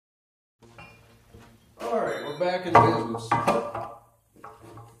Alright, we're back in business. Got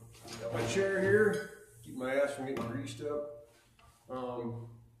my chair here, keep my ass from getting greased up.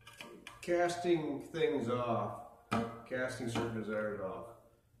 Casting things off, casting certain desires off.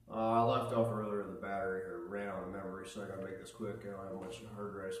 I left off earlier the battery, or ran out of memory, so I gotta make this quick. I don't have much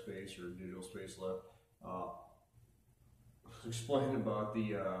hard drive space or digital space left. Explaining about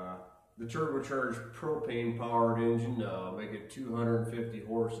the turbocharged propane powered engine, make it 250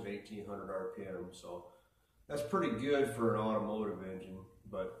 horse and 1800 RPM. So that's pretty good for an automotive engine.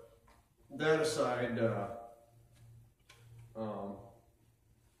 But that aside,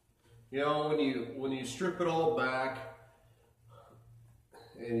 you know, when you strip it all back,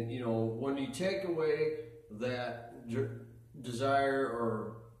 and you know, when you take away that desire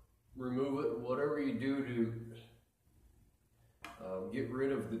or remove it, whatever you do to get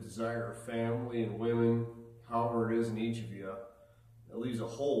rid of the desire of family and women, however it is in each of you, it leaves a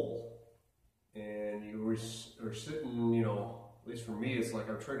hole. And you are sitting, you know, at least for me, it's like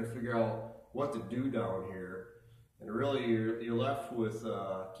I'm trying to figure out what to do down here. And really, you're left with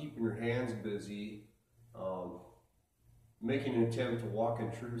keeping your hands busy, making an attempt to walk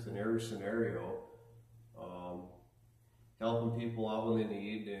in truth in every scenario, helping people out when they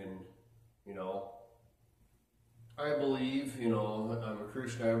need, and, you know, I believe, you know, I'm a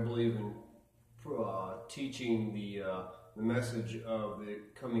Christian. I believe in teaching the message of the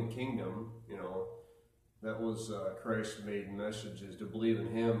coming kingdom. You know, that was Christ's main message, is to believe in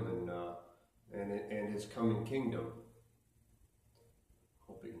Him and His coming kingdom.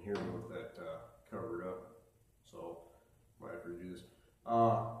 Hope you can hear me with that covered up. So might have to do this.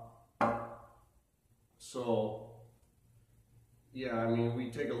 So yeah, I mean, we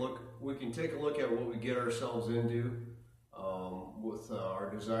can take a look at what we get ourselves into with our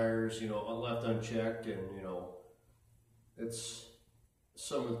desires, you know, left unchecked, and you know,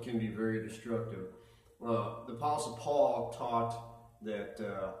 some of it can be very destructive. The Apostle Paul taught that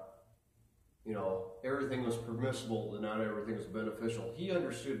you know, everything was permissible and not everything was beneficial. He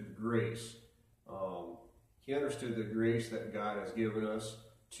understood grace. He understood the grace that God has given us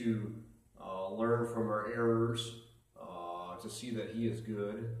to learn from our errors, to see that He is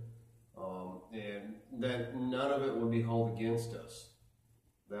good, and that none of it would be held against us.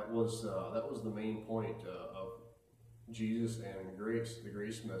 That was the main point of Jesus and grace, the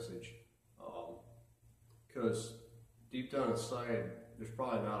grace message. Because deep down inside, there's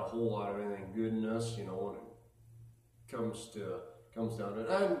probably not a whole lot of anything good in us, you know, when it comes down to it.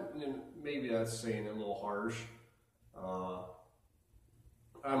 And maybe that's saying it a little harsh. I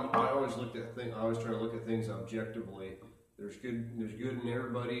always try to look at things objectively. There's good in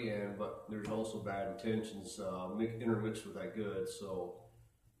everybody, but there's also bad intentions intermixed with that good. So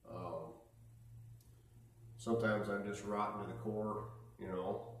sometimes I'm just rotten to the core, you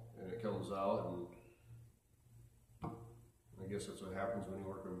know, and it comes out, and I guess that's what happens when you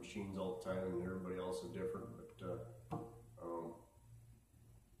work with machines all the time, and everybody else is different. But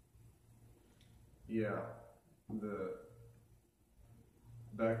yeah,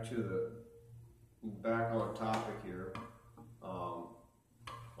 back on topic here.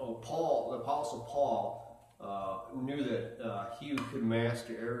 The Apostle Paul knew that he could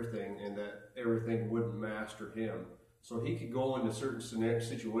master everything, and that everything wouldn't master him. So he could go into certain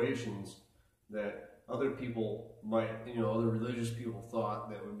situations that other people might, you know, other religious people thought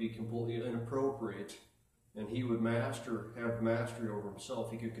that would be completely inappropriate, and he would have mastery over himself.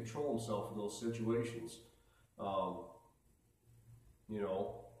 He could control himself in those situations, you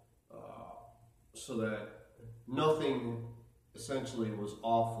know, so that nothing essentially was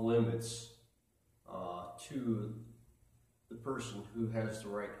off limits to the person who has the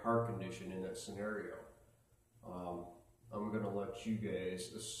right heart condition in that scenario. I'm going to let you guys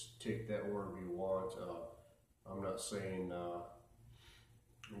just take that wherever you want. I'm not saying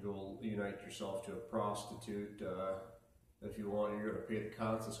go unite yourself to a prostitute. If you want, you're going to pay the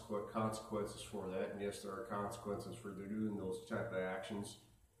consequences for that. And yes, there are consequences for doing those type of actions.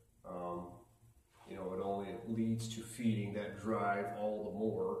 You know, it only leads to feeding that drive all the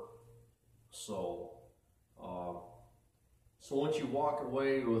more. So, so once you walk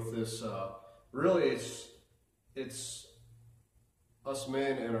away with this, really it's us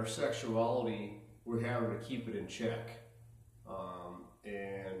men and our sexuality, we're having to keep it in check.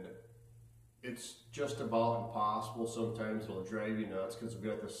 And it's just about impossible. Sometimes it'll drive you nuts because we've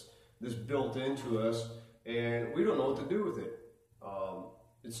got this built into us, and we don't know what to do with it.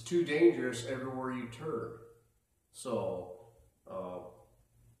 It's too dangerous everywhere you turn. So,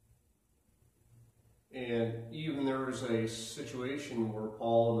 and even there was a situation where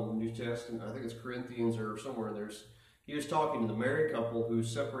Paul in the New Testament, I think it's Corinthians or somewhere, he was talking to the married couple who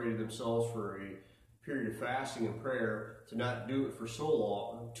separated themselves for period of fasting and prayer to not do it for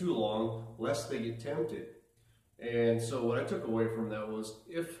too long, lest they get tempted. And so what I took away from that was,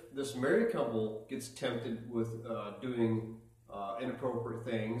 if this married couple gets tempted with doing inappropriate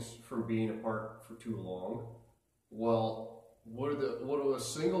things from being apart for too long, well, what do the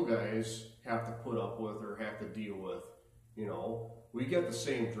single guys have to put up with or have to deal with? You know, we get the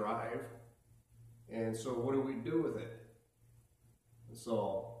same drive, and so what do we do with it?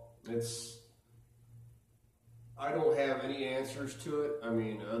 So I don't have any answers to it. I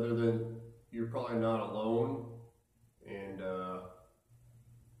mean, other than you're probably not alone, and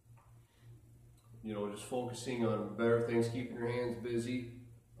you know, just focusing on better things, keeping your hands busy.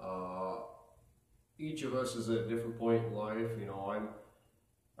 Each of us is at a different point in life. You know,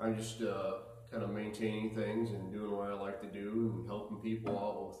 I'm just kind of maintaining things and doing what I like to do and helping people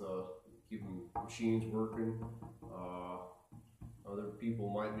out with keeping machines working. Other people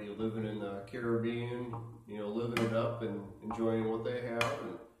might be living in the Caribbean, you know, living it up and enjoying what they have,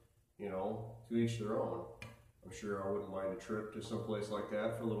 and you know, to each their own. I'm sure I wouldn't mind a trip to someplace like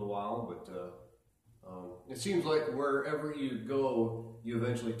that for a little while, but it seems like wherever you go, you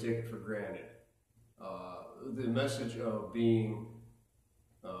eventually take it for granted. The message of being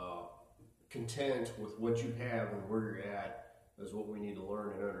content with what you have and where you're at is what we need to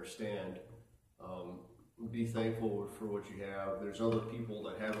learn and understand. Be thankful for what you have. There's other people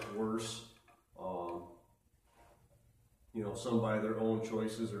that have it worse. You know, some by their own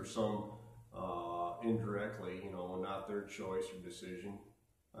choices, or some indirectly, you know, not their choice or decision.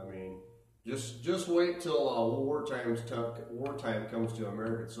 I mean, just wait till wartime comes to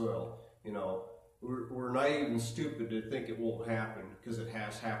American soil. You know, we're naive and stupid to think it won't happen, because it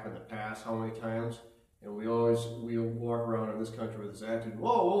has happened in the past how many times, and we walk around in this country with this attitude,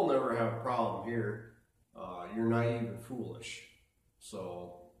 whoa, we'll never have a problem here. You're naive and foolish.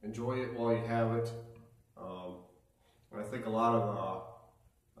 So enjoy it while you have it. I think a lot of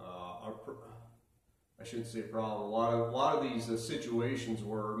I shouldn't say problem. A lot of these situations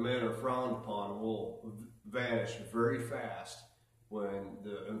where men are frowned upon will vanish very fast when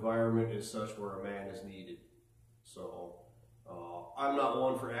the environment is such where a man is needed. So I'm not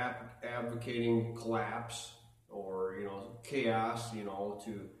one for advocating collapse or, you know, chaos, you know,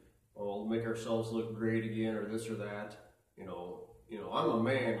 to make ourselves look great again, or this or that. You know, I'm a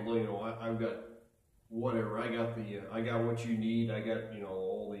man. You know, I've got whatever. I got what you need. I got, you know,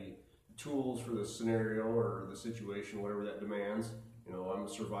 all the tools for the scenario or the situation, whatever that demands. You know, I'm a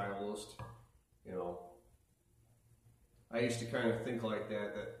survivalist. You know, I used to kind of think like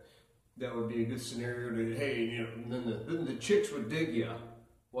that would be a good scenario to, hey, you know, and then the chicks would dig you.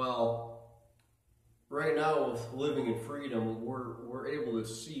 Well, right now with living in freedom, we're able to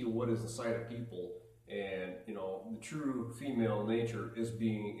see what is inside of people, and you know, the true female nature is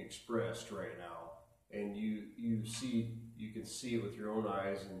being expressed right now, and you can see it with your own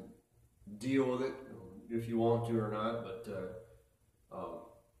eyes and deal with it if you want to or not. But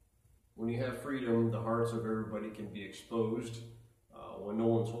when you have freedom, the hearts of everybody can be exposed. When no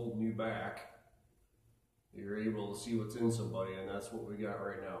one's holding you back, you're able to see what's in somebody, and that's what we got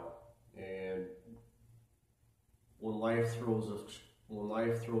right now. And when life throws us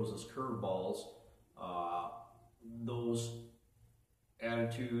curveballs, those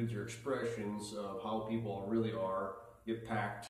attitudes or expressions of how people really are get packed